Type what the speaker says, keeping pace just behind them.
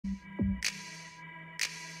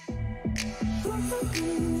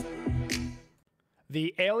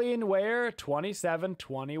The Alienware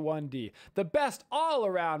 2721D, the best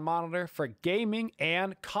all-around monitor for gaming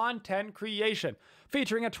and content creation,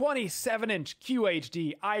 featuring a 27-inch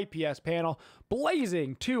QHD IPS panel,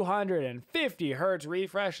 blazing 250 Hz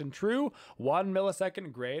refresh, and true 1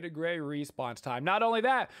 millisecond gray-to-gray response time. Not only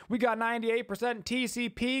that, we got 98%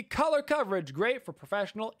 TCP color coverage, great for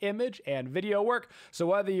professional image and video work. So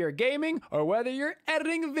whether you're gaming or whether you're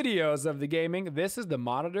editing videos of the gaming, this is the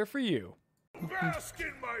monitor for you. Bask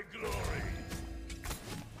in my glory!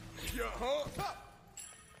 Yeah, huh?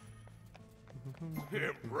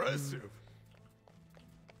 Impressive.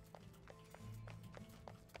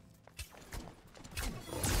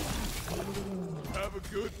 Have a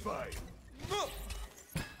good fight. Boom.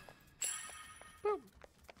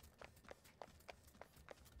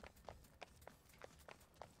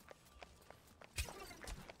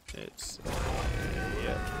 It's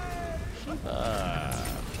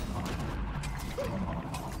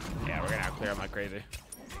yeah, we're gonna out clear him like crazy.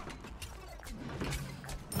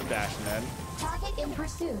 I'm dashing in. Target in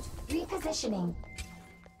pursuit. Repositioning.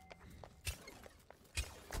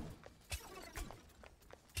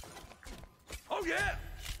 Oh yeah!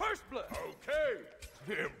 First blood!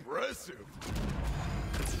 Okay! Impressive!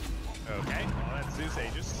 Okay, well that's Zeus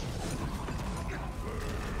Aegis.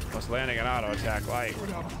 What's landing an auto attack like?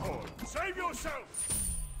 Save yourself!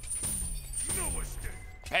 No mistake!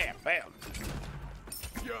 Bam, bam.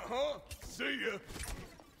 Yeah, huh? See ya!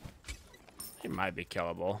 He might be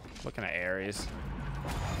killable. Looking at Ares.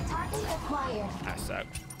 Target acquired. I suck.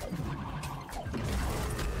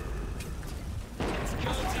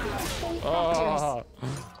 Oh!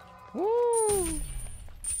 Woo!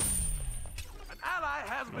 An ally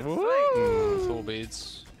has been Woo! Full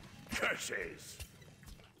beads. Curses!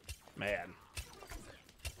 Man.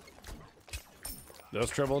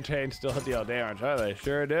 Those triple chains still deal damage, huh? They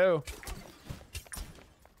sure do.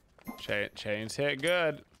 Chains hit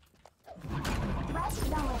good. Threat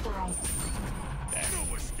nullified.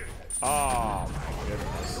 No escape! Oh my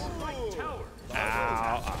goodness.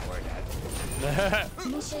 Ow. Oh, we're dead.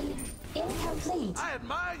 Mission incomplete. I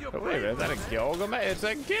admire your Wait a minute, is that a Gilgamesh? It's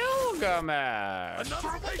a Gilgamesh!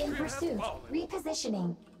 Target in pursuit.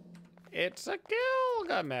 Repositioning. It's a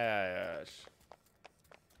Gilgamesh!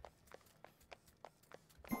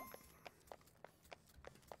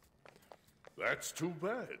 That's too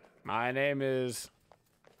bad. My name is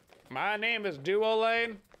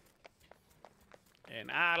Duolane,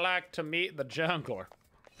 and I like to meet the jungler.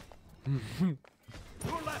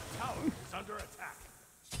 Your left tower is under attack.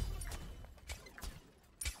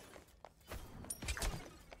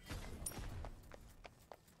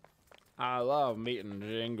 I love meeting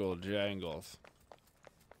Jingle Jangles.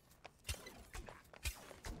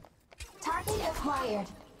 Target acquired.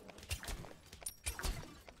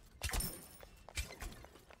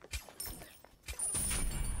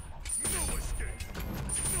 No escape.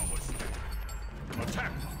 No escape.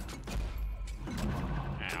 Attack.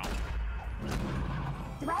 Ow.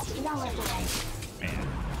 Threat nullified. Man.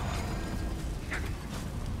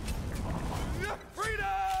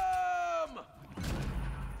 Freedom!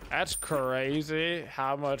 That's crazy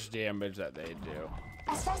how much damage that they do.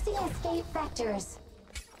 Assessing escape vectors.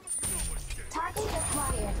 Target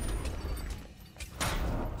acquired.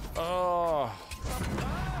 Oh.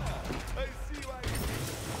 I see why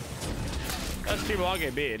Let's keep long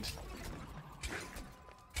beads.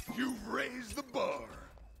 you've raised the bar.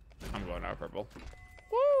 I'm going out purple.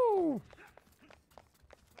 Woo!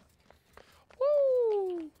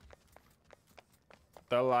 Woo!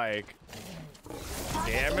 The like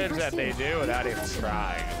damage that they do without even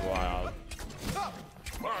trying is wild.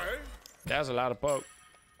 Alright. That's a lot of poke.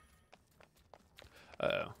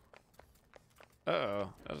 Uh-oh.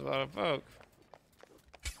 Uh-oh. That's a lot of poke.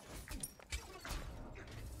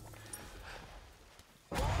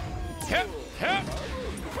 Hip! Hip!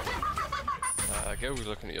 Go with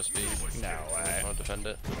looking at your speed. No way. Trying to defend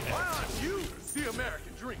it. Why aren't you the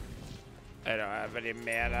American dream? I don't have any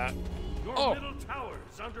mana. Your middle tower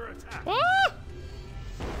is under attack. Ah!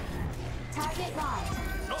 Target locked.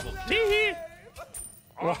 Double Tee-hee!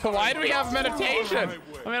 Why do we have meditation?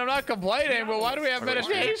 I mean, I'm not complaining, but why do we have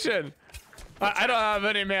meditation? I don't have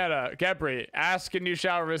any mana. Kepri, ask and you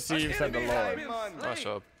shall receive, said the Lord. Nice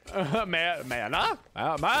job. Mana?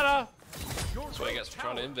 Mana? That's what he gets for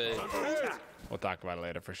trying to invade. We'll talk about it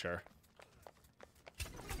later for sure.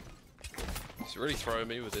 He's really throwing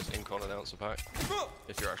me with this Incon announcer pack.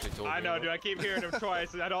 If you're actually talking. I know, dude. I keep hearing him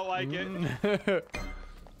twice, and I don't like it.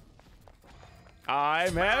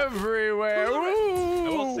 I'm everywhere. I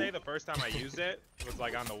will Woo! say the first time I used it, was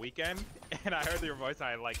like on the weekend, and I heard your voice. And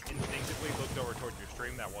I like instinctively looked over towards your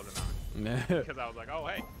stream that wasn't on because I was like, oh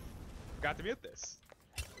hey, forgot to mute this.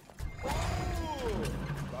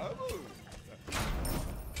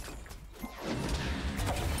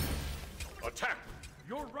 Attack!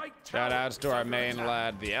 You're right. Shout outs to our main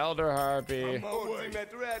lad, the Elder Harpy.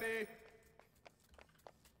 Ultimate ready.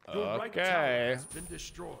 Your right tower Okay. has been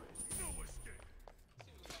destroyed.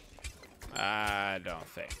 I don't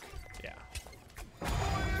think. Yeah.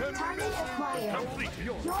 Target acquired. Complete.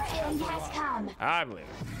 Your end has come. I believe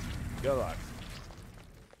it. Good luck.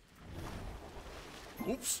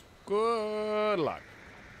 Oops. Good luck.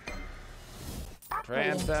 Upgrade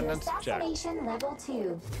Transcendence to check. assassination level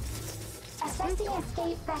 2. Assessing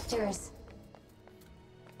escape vectors.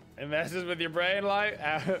 It messes with your brain light.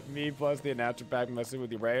 Me plus the announcer pack messes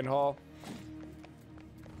with your brain hole.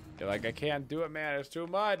 You're like, I can't do it, man. It's too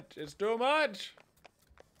much. It's too much.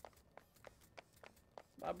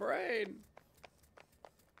 My brain.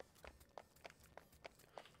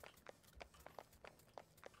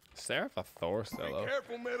 Seraph a Thor Be solo.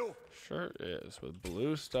 careful, middle. Sure is. With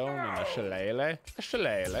blue stone and a shillelagh. A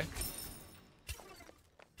shillelagh.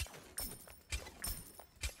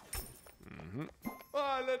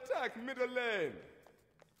 I'll attack middle lane.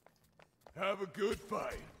 Have a good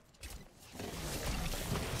fight.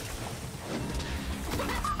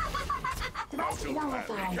 Threat Be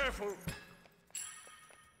nullified. careful.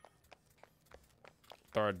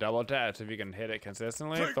 Throw a double tap if you can hit it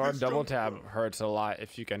consistently. Take Throw a this double jump. tap hurts a lot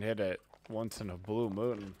if you can hit it once in a blue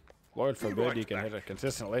moon. Lord forbid right you can back. hit it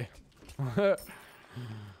consistently. Target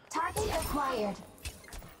acquired.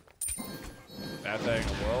 That thing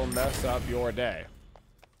will mess up your day.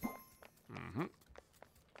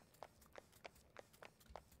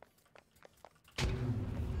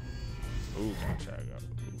 Ooh, check out.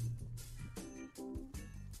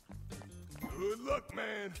 Good luck,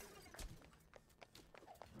 man.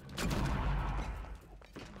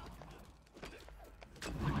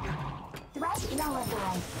 Threat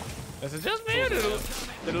nullified. Is it just me or did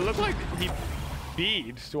it look like he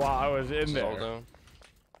beats while I was in Hold there? down.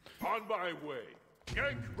 On my way.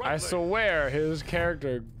 Gank right I lane. swear his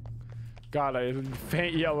character got a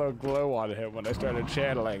faint yellow glow on him when I started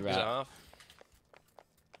channeling Is it that. off?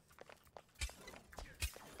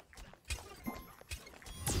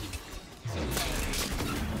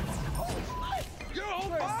 You're on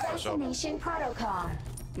fire. Assassination protocol.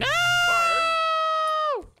 No!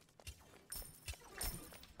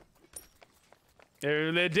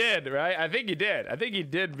 It did, right? I think he did. I think he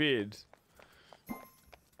did beads.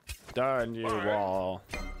 Darn you, Alright. Wall.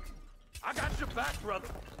 I got your back, brother.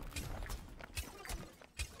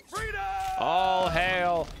 Freedom! All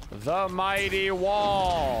hail the mighty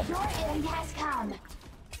Wall. Your end has come.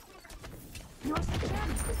 Your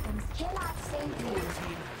security systems cannot save you.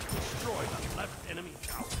 Destroy the left enemy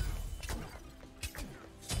tower.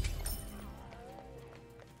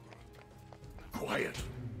 Quiet.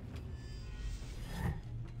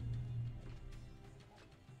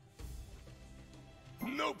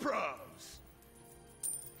 No probs.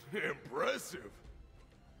 Impressive.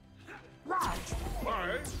 Locked.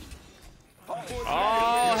 Alright.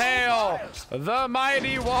 All hail the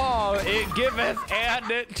mighty Wall. It giveth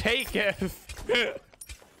and it taketh. Hey!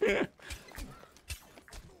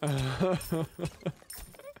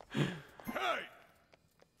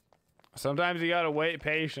 Sometimes you gotta wait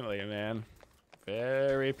patiently, man.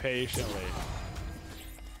 Very patiently.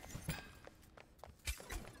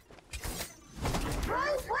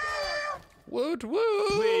 Woot woo!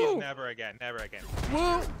 Please, never again, never again.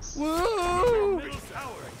 Woo! Woo! Middle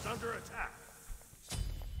tower is under attack.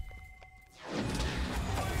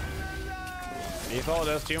 Default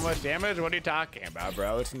does too much damage? What are you talking about,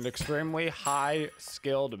 bro? It's an extremely high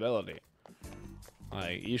skilled ability.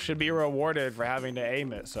 Like, you should be rewarded for having to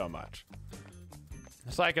aim it so much.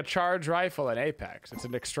 It's like a charge rifle in Apex. It's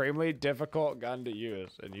an extremely difficult gun to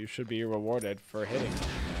use, and you should be rewarded for hitting it,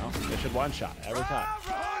 you know? It should one-shot every time.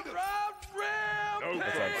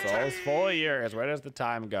 That's like Souls. Full years. Where does the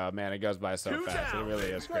time go? Man, it goes by so fast. It really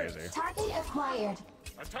is crazy. Target acquired.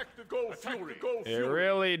 Attack the goal, Fury. It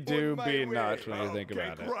really do be nuts when you I'll think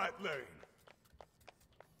about gank it. right lane.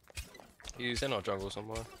 He's in our jungle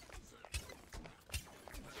somewhere.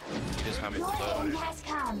 He just hammered Your the turtle. end has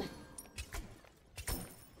come.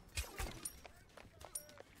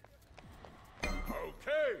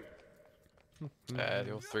 Okay.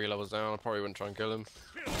 You're 3 levels down. I probably wouldn't try and kill him.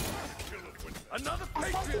 Another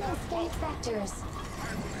Assessing patriot. escape vectors.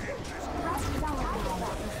 Threat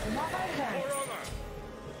nullified. Never hurts.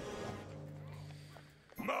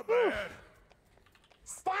 My bad.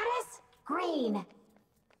 Status green.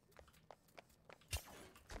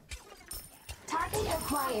 Target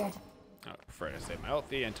acquired. I would prefer to save my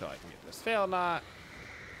ulti until I can get this fail knot.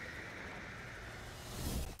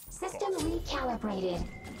 System recalibrated.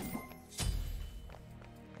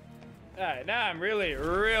 Alright, now I'm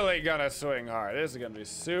really gonna swing hard. This is gonna be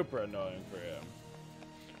super annoying for him.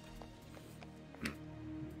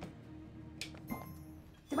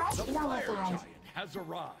 Threat nullified. Has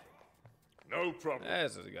arrived. No problem.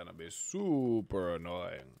 This is gonna be super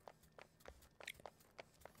annoying.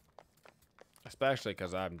 Especially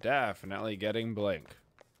because I'm definitely getting blink.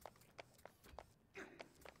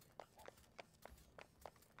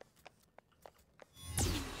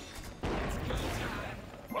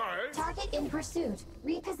 Target in pursuit.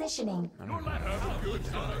 Repositioning. Have a good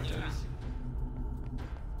time.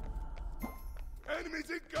 Enemies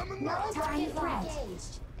incoming. Nullifying threat.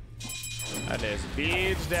 That is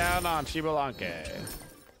beads down on Chibalanke.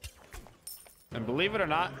 And believe it or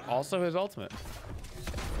not, also his ultimate.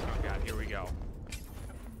 Oh god, here we go.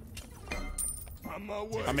 On my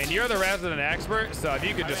way. I mean, you're the resident expert, so if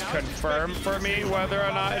you could just confirm for me whether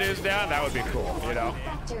or not it is down, that would be cool, you know?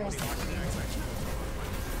 Vectors.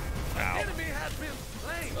 Ow. Enemy has been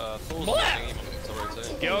slain. Thor's using him to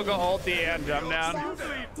rotate. Gilga ulti and jump down.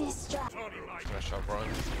 Self-destruct. Smash shot Brian.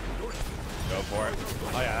 Go for it.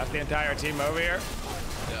 Oh yeah, that's the entire team over here.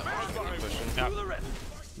 Yeah, keep pushing. Yep.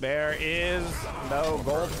 There is no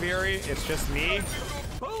Gold Fury, it's just me.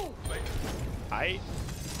 Aight.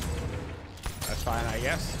 That's fine, I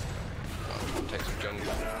guess. Take some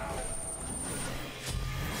jungle.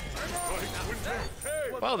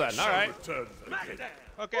 Well then, alright.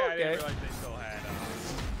 Okay, I didn't realize they still had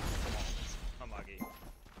unlucky.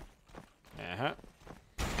 Uh-huh.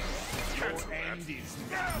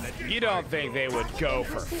 You don't think they would go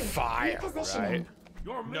for fire, right?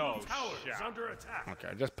 Your No middle tower is shot. under attack. Okay,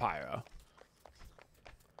 just pyro.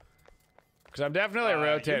 Because I'm definitely You might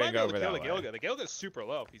rotating be able over to that kill the way. Gilga. The Gilga's super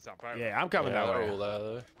low if he's on fire. Yeah, I'm coming Yeah, that they're way. all there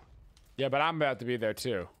though. Yeah, but I'm about to be there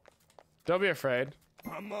too. Don't be afraid.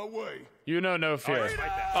 On my way. You know no fear. Fight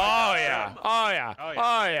that. Oh yeah. Oh yeah. Oh Oh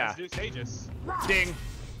yeah. yeah. Let's do Sages. Ding.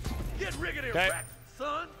 Get riggedy, Okay. rat,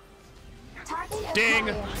 son. Target Ding.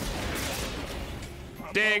 acquired.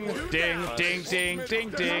 Ding. Ding. Ding. Ding. Ding.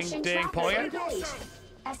 Ding. Motion Ding. tracker Pulling it. engaged.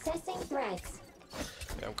 Assessing threats.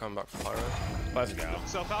 Yeah, I'm coming back for pyro. Let's go.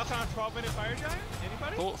 So thoughts on a 12-minute fire giant?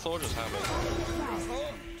 Anybody? Thor just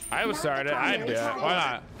hammered. I would start it. I'd do it. Why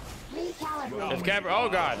not? Recalibrate. If Cap. Oh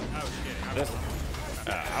god. I was kidding. This.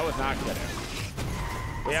 I was not kidding.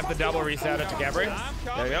 We have to double reset it to Gabri.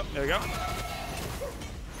 There you go. There you go.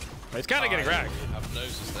 He's kind of getting wrecked. I have no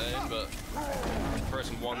sustain, but throw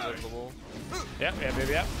some ones over the wall. Yep. Yep. Yep.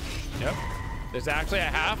 Yep. Yep. There's actually a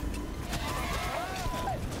half.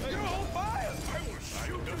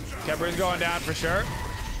 Kebri's going down for sure.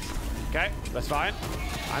 Okay, that's fine.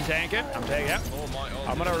 I'm tanking. I'm taking. Yep. Oh my god.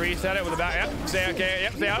 I'm gonna reset it with a back. Yep. Stay okay.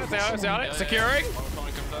 Yep. Stay on it. Stay on it. Stay on it. Securing.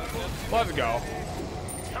 Let's go.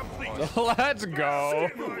 Let's go.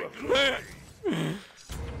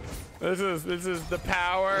 This is the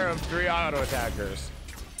power of 3 auto attackers.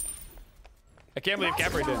 I can't believe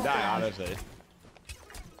Kepri didn't die, honestly.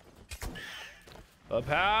 The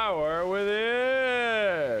power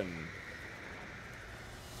within.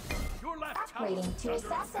 Your left tower Upgrading to is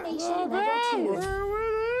under attack. assassination level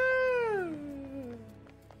 2.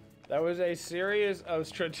 That was a series of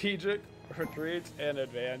strategic retreats and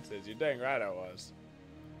advances. You dang right I was.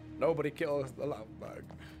 Nobody kills the love bug.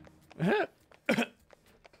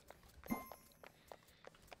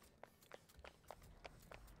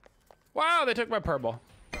 Wow, they took my purple.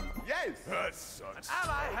 Yes. That sucks. An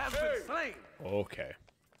ally has been slain. Okay.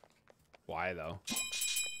 Why though?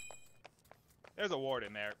 There's a ward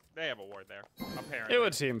in there. They have a ward there. Apparently. It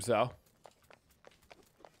would seem so.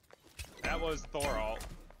 That was Thor ult.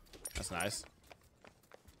 That's nice.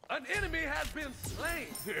 An enemy has been slain.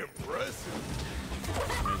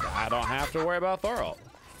 Impressive. I don't have to worry about Thorald.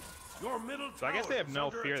 Your middle tower So I guess they have is no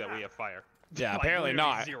under fear that attack. we have fire. Yeah, Like, apparently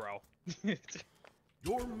literally not. 0.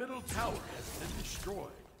 Your middle tower has been destroyed.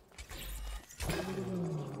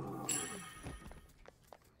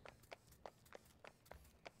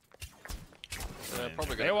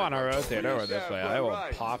 Probably They want to rotate over this way. I will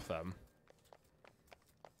pop them.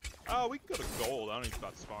 Oh, we can go to gold. I don't even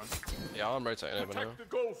about to spawn. Yeah, I'm rotating over now. Attack the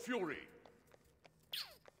gold fury.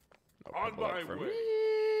 No On purple up my for way.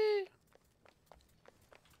 me.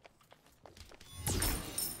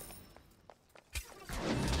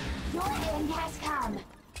 Your end has come.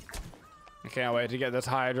 I can't wait to get this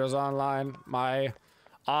Hydra's online. My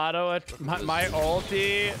my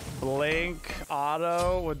ulti blink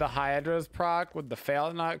auto with the Hydra's proc with the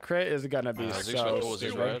fail not crit is gonna be Zeus so Lord is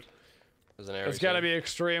stupid. red. There's an area. It's gotta be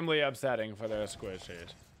extremely upsetting for their squishies.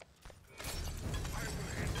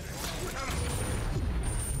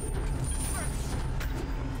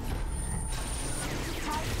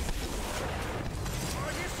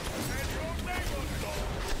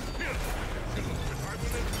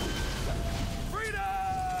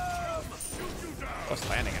 Plus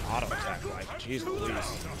landing an auto attack, like, jeez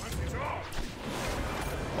Louise.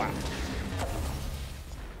 Wow.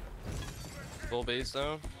 Full beads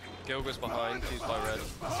now. Gilga's behind, he's by red.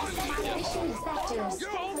 Mission sectors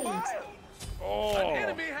complete. Oh! An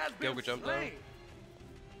enemy has been Gilga jumped down. slain.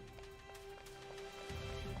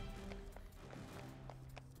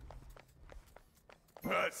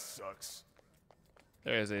 That sucks.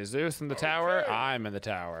 There's a Zeus in the tower. I'm in the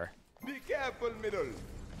tower. Be careful, middle.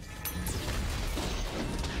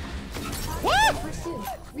 What? Pursuit.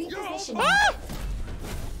 Repositioning. Ah!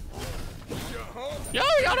 Yo,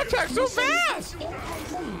 y'all attack so fast!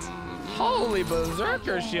 Incomplete. Holy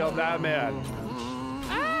berserker shield, that man.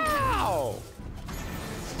 Ow!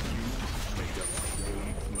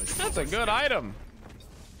 That's a good item.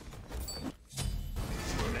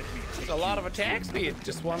 That's a lot of attack speed.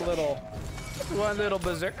 Just one little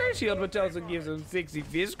berserker shield, which also gives him 60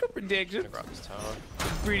 physical protection. Grab this tower.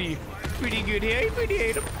 Pretty good here. Pretty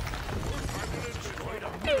item.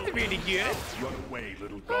 That's pretty good. Run away,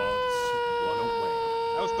 little dogs. Run away.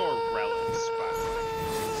 That was Thor relics, by the way.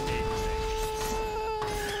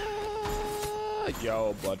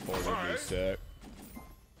 Yo, blood force would be sick.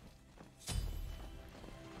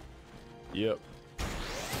 Yep.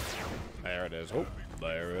 There it is. Oh,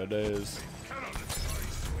 there it is.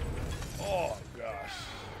 Oh gosh.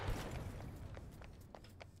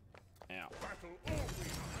 Ow.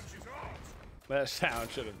 That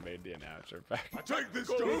sound should have made the announcer back. I take this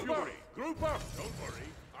to Group up. Group up. Don't worry.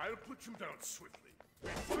 I'll put you down swiftly. We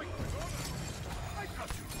fight with honor. I got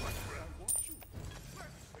you right where I want you.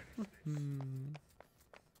 Let's finish this.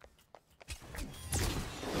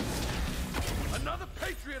 Another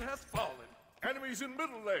Patriot has fallen. Enemies in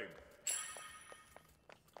middle lane.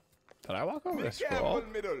 Did I walk over this scroll?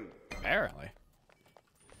 Middle. Apparently.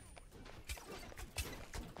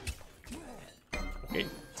 Okay.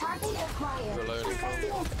 Target acquired. Reloading.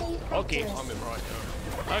 Assessing escape Okay. vectors. I'm in right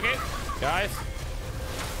now. Okay. Guys.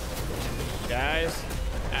 Guys.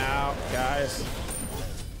 Ow. Guys.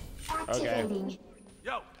 Activating.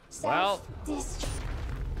 Yo, Well. Self-destruct.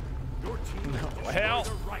 your team is Well.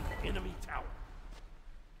 the right enemy tower.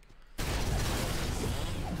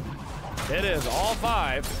 It is all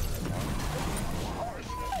 5.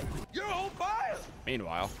 You're on fire.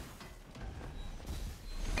 Meanwhile.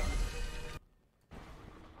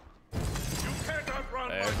 You can't outrun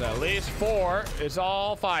my There's at least 4. It's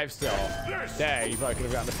all 5 still. Dang, you probably could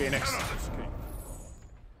have gotten the Phoenix.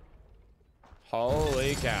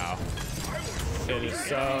 Holy cow. It is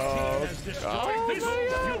so... Oh my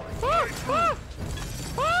God. Ah, ah,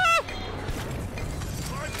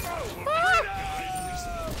 ah.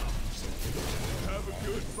 Have a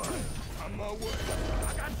good fight. On my way.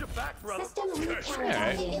 I got your back, brother. System recalibrated.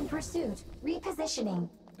 Alright. In pursuit. Repositioning.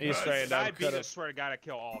 He straight I up beat could I have... swear to God, I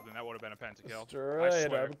kill all of them. That would have been a pentakill. I Straight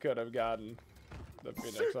swear. up could have gotten the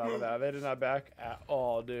Phoenix off of that. They did not back at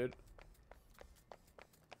all, dude.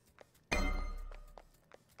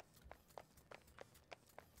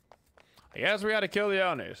 I guess we had to kill the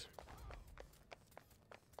Onis.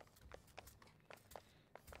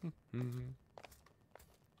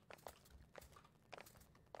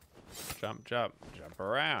 Jump, jump, jump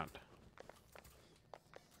around.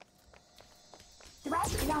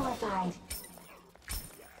 Threat nullified.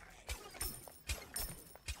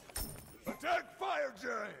 Attack fire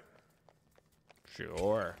giant.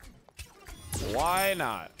 Sure. Why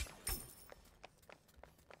not?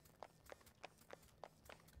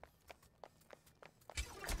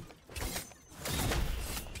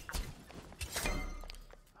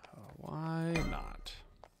 Why not?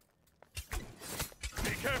 Be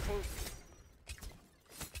careful.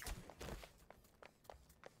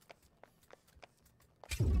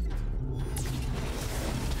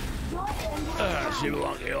 Your impact. She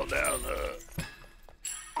belong held down.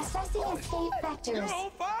 Assessing escape vectors. On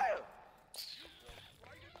fire.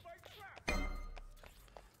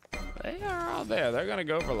 They are all there. They're gonna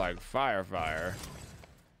go for like fire. I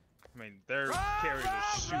mean, their carries are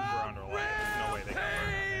super underlined. There's no way they can burn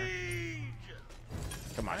on there.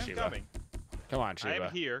 Come on, I am Shiva. coming. Come on, I Shiva.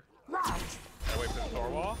 am here. Locked. Gotta wait for the Thor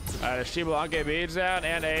wall. Shiva Lanke beads out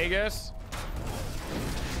and Aegis.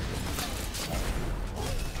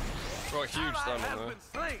 Got a huge stun Has in there. been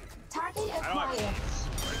slain. Target I don't have acquired. keys.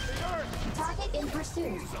 Target in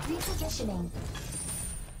pursuit. Repositioning.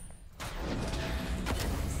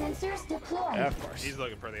 Sensors deployed. Yeah, of course. He's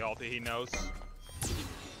looking for the ulti. He knows.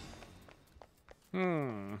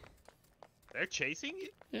 They're chasing you?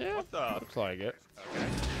 Yeah. What the? Looks like it. Okay.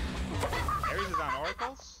 Ares is on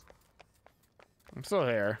oracles? I'm still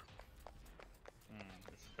here.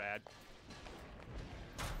 This is bad.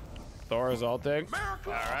 Thor is ulting.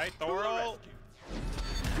 Alright, Thor ult.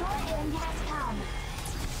 Your end has come.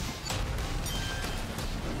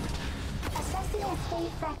 Assessing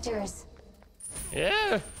escape vectors.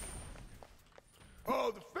 Yeah.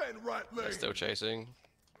 Oh, defend right leg. They're still chasing.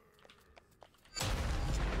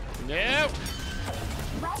 Nope.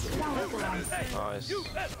 Right Ramadan. Nice.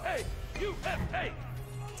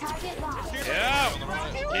 Target locked. Yep.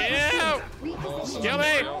 Yep. Repositioning. Kill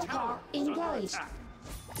me. Protocol engaged.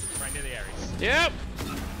 Right near the Ares. Yep.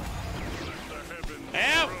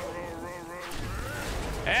 Help.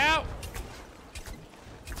 Help.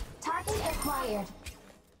 Target acquired.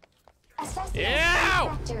 Assessing Ew!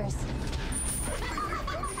 vectors.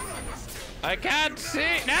 I can't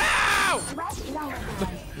see. No! Right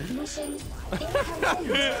Ramadan. Mission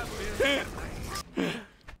incomplete.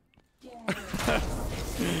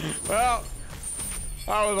 Well,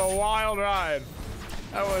 that was a wild ride.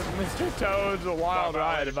 That was Mr. Toad's a wild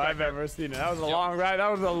ride if I've ever seen it. That was a long ride.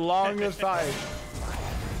 That was the longest fight.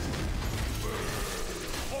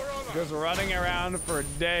 Just running around for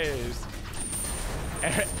days.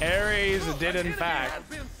 Ares did in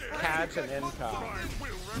fact catch an income.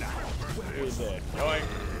 He did. Going.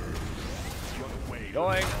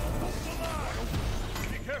 Going.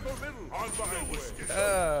 Be careful, middle. On by way.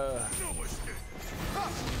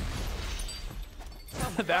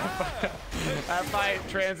 That fight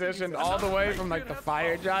transitioned all the way from like the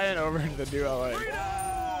fire giant over to the duo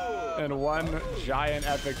lane in one giant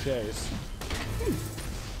epic chase.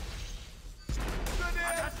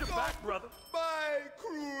 I got your back, brother. My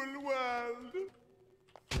cruel world.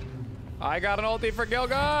 I got an ulti for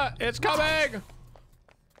Gilga. It's coming.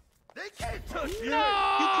 They can't touch you.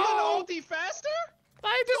 No! You killed ulti faster?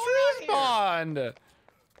 I just respawned.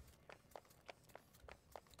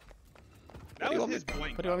 That was his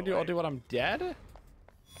blink. What do you want me to do? I'll do when I'm dead?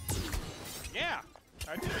 Yeah.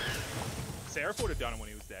 I did. Seraph would have done it when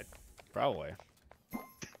he was dead. Probably.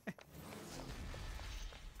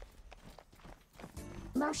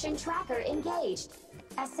 Motion tracker engaged.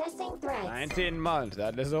 Assessing threats. 19 months.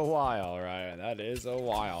 That is a while, Ryan. That is a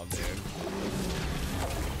while, dude.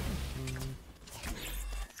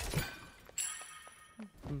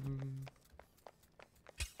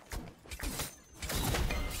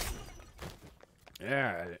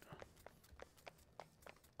 Yeah.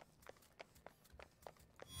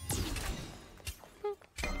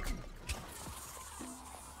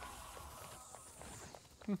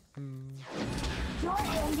 Your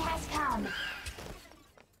end has come.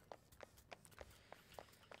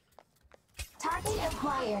 Target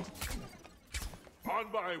acquired.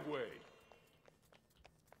 On my way.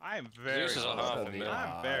 I am very Zeus is close. a half a mil.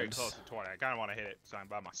 I'm very close to 20. I kind of want to hit it, so I'm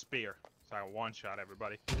by my spear. So I one-shot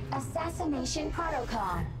everybody. Assassination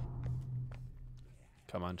protocol.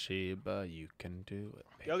 Come on, Sheba, you can do it.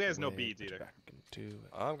 Gilga has no Make beads it either. back and do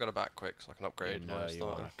it. I'm gonna back quick so I can upgrade You my know you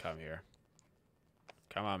starter. want to come here.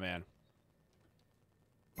 Come on, man.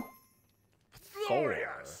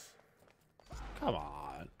 Glorious. Come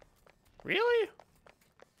on. Really?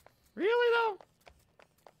 Really, though?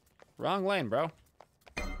 Wrong lane, bro.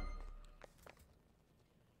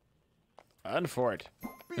 Unfort.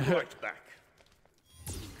 Be right back.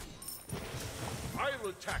 I'll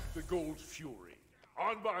attack the Gold Fury.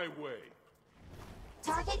 On my way.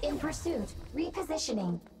 Target in pursuit.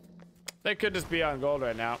 Repositioning. They could just be on gold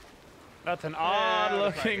right now. That's an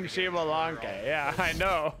odd-looking Sheba Lanka. Yeah, I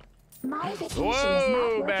know. Modification Whoa, is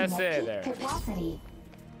not working that's at it peak there. capacity.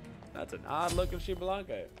 That's an odd-looking Sheba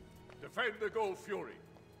Lanka. Defend the Gold Fury.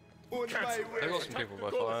 They've got some people by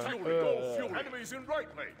Gold fire. Fury, Gold Fury. Enemies in right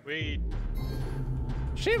lane. We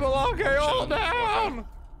Sheba Lanka, all down!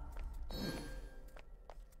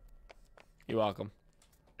 You're welcome.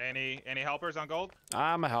 any helpers on gold?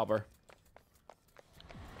 I'm a helper.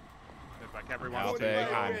 If like everyone Helping,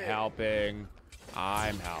 I'm helping.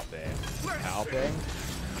 I'm helping. Helping.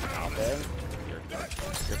 Helping. You're good.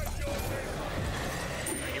 You're fine.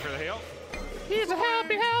 Thank you for the heal. He's a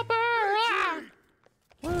happy helper! Ah!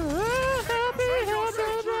 Happy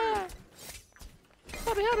helper!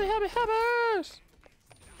 Happy helpers!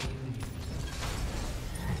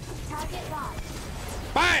 Target locked.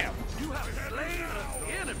 Bam! You have slain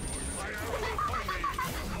the enemy.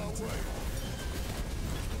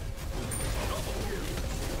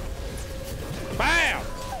 Bam!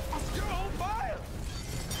 You're on fire.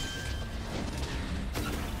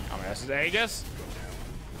 Oh, this is Aegis.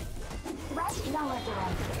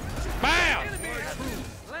 nullified. Bam!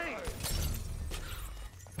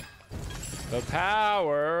 The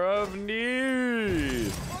power of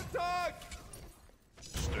Neith.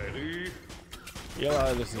 Steady.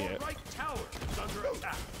 Yeah, this is Your it. right tower is under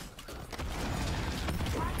attack.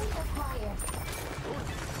 Target acquired.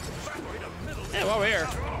 Evacuate a middle. Hey, while we're here. I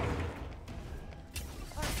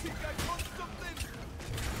think I got something.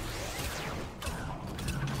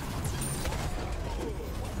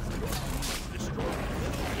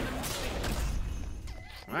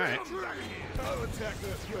 All right. I'll attack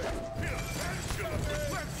that way.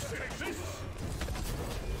 Let's take this.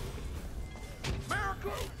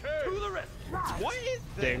 Miracle to the rest. Right. What is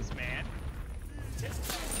this, man?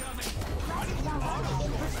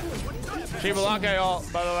 Shibalake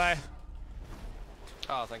ult, by the way.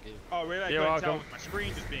 Oh, thank you. Oh, really? I You're couldn't tell welcome. with my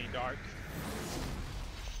screen just being dark.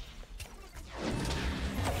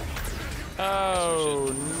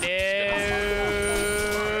 Oh no!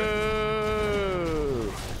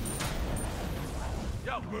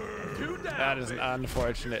 That is an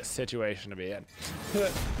unfortunate situation to be in.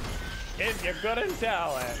 If you couldn't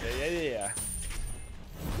tell it, yeah.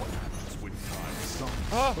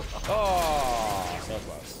 Oh, oh, so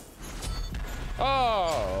close.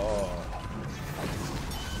 Oh.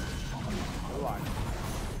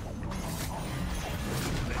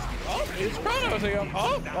 Oh, it's chronosing him.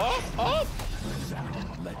 Oh.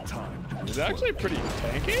 He's actually pretty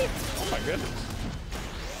tanky. Oh my goodness.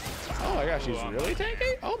 Oh my gosh, he's really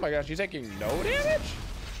tanky. Oh my gosh, he's taking no damage.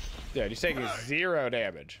 Dude, he's taking 0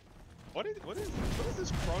 damage. What is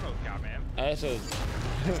this Chrono got, man? This is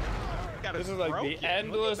Got this a is like broken. the Look at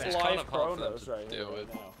endless that. It's kind life of hard for them Chronos to right deal here. with.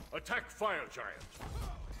 Right now. Attack Fire Giant.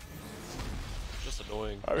 Just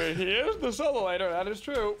annoying. I mean, he is the solo laner. That is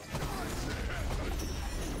true.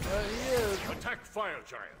 He is. Attack Fire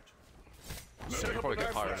Giant. Yeah, Set we up probably an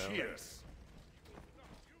get higher ambush now. here.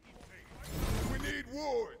 We need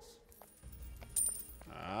wards.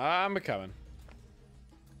 I'm coming.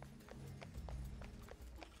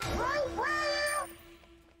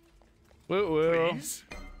 Woo woo. Please.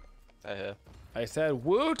 Hey, I said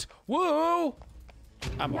woot woo.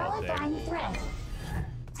 I'm all day. Nullifying threat.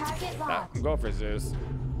 Target locked. Go for Zeus.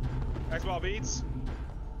 X-Ball beats.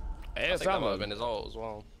 Hey, I it's think that might have something. been his ult as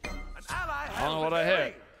well. An ally I don't know what I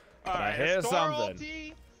hit. All I right, hear Star something.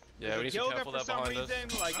 ulti. Yeah, we need to be Yoga careful for there some behind us.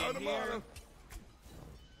 reason, like in here.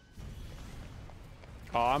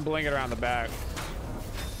 Oh, I'm blinking around the back.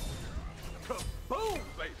 Boom,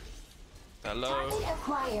 baby. Hello. Target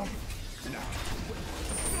acquired.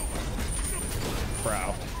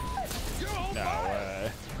 Bro. No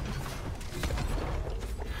way.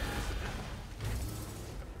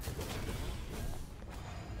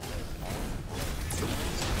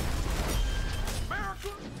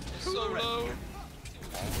 Solo.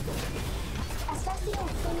 Assessing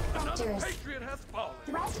safe sectors. Patriot has fallen.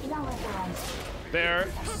 Threat nullified. They're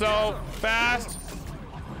so fast.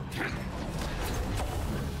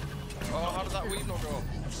 Oh, how did that weave not go off?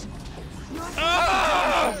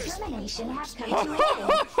 Ah! Determination has come to an end.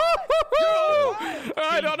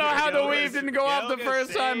 I don't know how the weave didn't go off the Yoga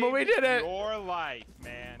first time, but we did it. Your life,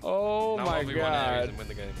 man. Oh Now my 1v1 areas god. and win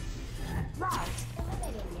the game. Route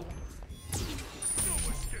eliminated.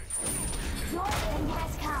 Your end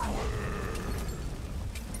has come.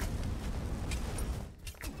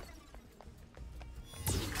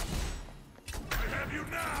 I have you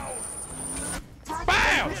now. Target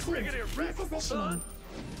Bam! pursuit. Repositioning.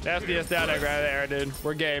 That's the aesthetic right there, dude.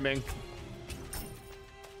 We're gaming.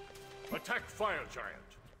 Attack Fire Giant.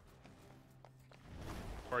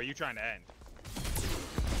 Or are you trying to end?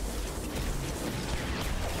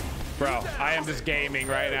 Bro, I am just gaming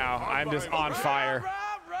right now. I'm just on fire.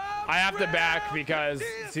 I have to back because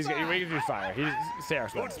we can do fire. He's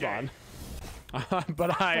Sarah's not spawn.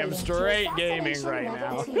 But I am straight gaming right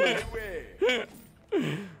now.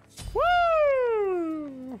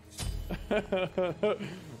 Woo!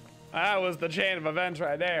 That was the chain of events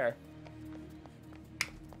right there.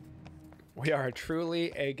 We are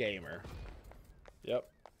truly a gamer. Yep.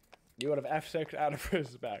 You would have F6 out of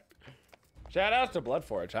respect. Shout outs to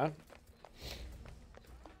Bloodforge, huh?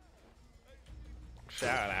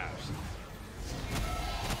 Shout outs.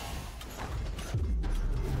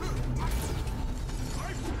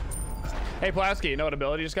 Hey Plasky, you know what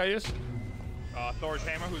ability this guy used? Thor's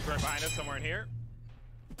hammer, who's right behind us, somewhere in here.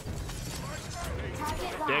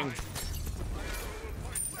 Target Ding. locked.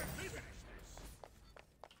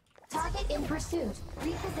 Target in pursuit.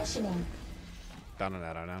 Repositioning. Dun, dun,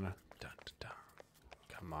 dun, dun, dun, dun, dun.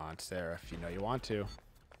 Come on, Seraph, you know you want to.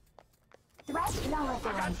 Threat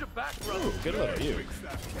nullified. Your back, bro. Ooh, good little you.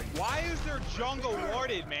 Why is their jungle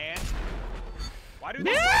warded, man? Why do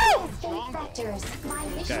they Vectors. My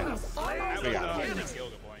mission is almost We got complete.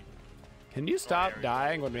 Gilgaboy. Can you stop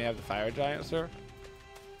dying when we have the fire giant, sir?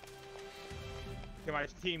 Can my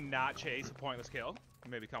team not chase a pointless kill?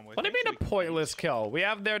 Maybe come with What do you me mean a pointless kill? We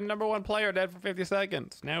have their #1 player dead for 50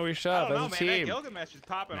 seconds. Now we I shove don't know, as a man. That team. Gilgamesh is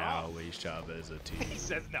popping Now off. we shove as a team. He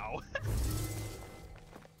says no.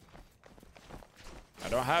 I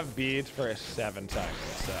don't have beads for 7 seconds,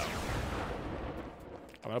 so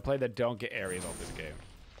I'm gonna play the don't get Ares off this game.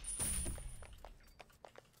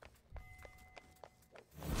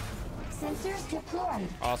 Sensors deployed.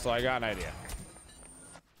 Also, I got an idea.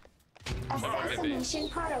 Assassination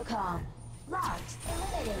protocol. Locked.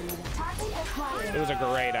 Eliminated. Target acquired. It was a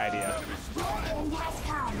great idea. Your end has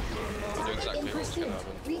come. Target exactly in what's pursuit. gonna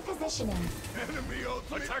happen. Repositioning. Enemy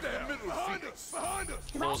ultimate down. Behind us! Behind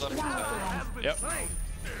us! Balls out of Down container. for Yep.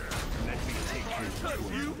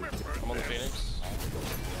 I'm on the Phoenix.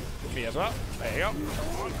 Me as well. There you go.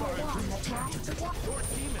 one. The track detected. Your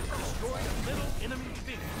team has destroyed a middle enemy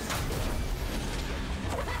Phoenix.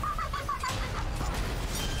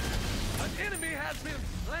 An enemy has been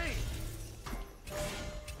slain.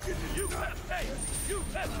 USA!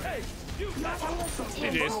 USA! USA!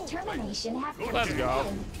 GG's. Termination have been Let's go.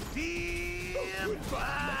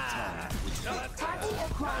 Target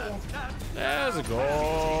acquired. There's a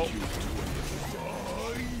goal.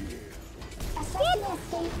 Assessing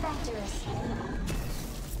escape vectors.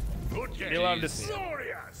 Good game. You love to see it.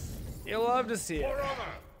 Glorious! You love to see it. For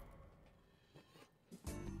honor!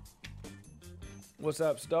 What's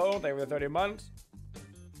up, Stowe? Thank you for the 30 months.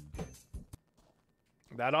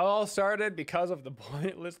 That all started because of the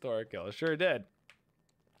pointless Thor kill. It sure did.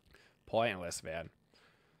 Pointless, man.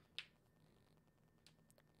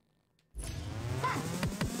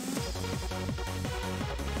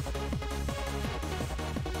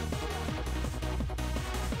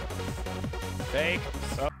 Fake.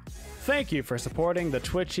 Thank you for supporting the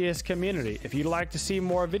Twitchiest community. If you'd like to see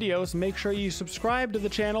more videos, make sure you subscribe to the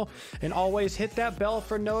channel and always hit that bell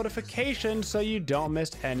for notifications so you don't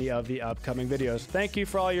miss any of the upcoming videos. Thank you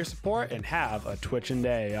for all your support and have a Twitchin'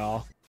 day, y'all.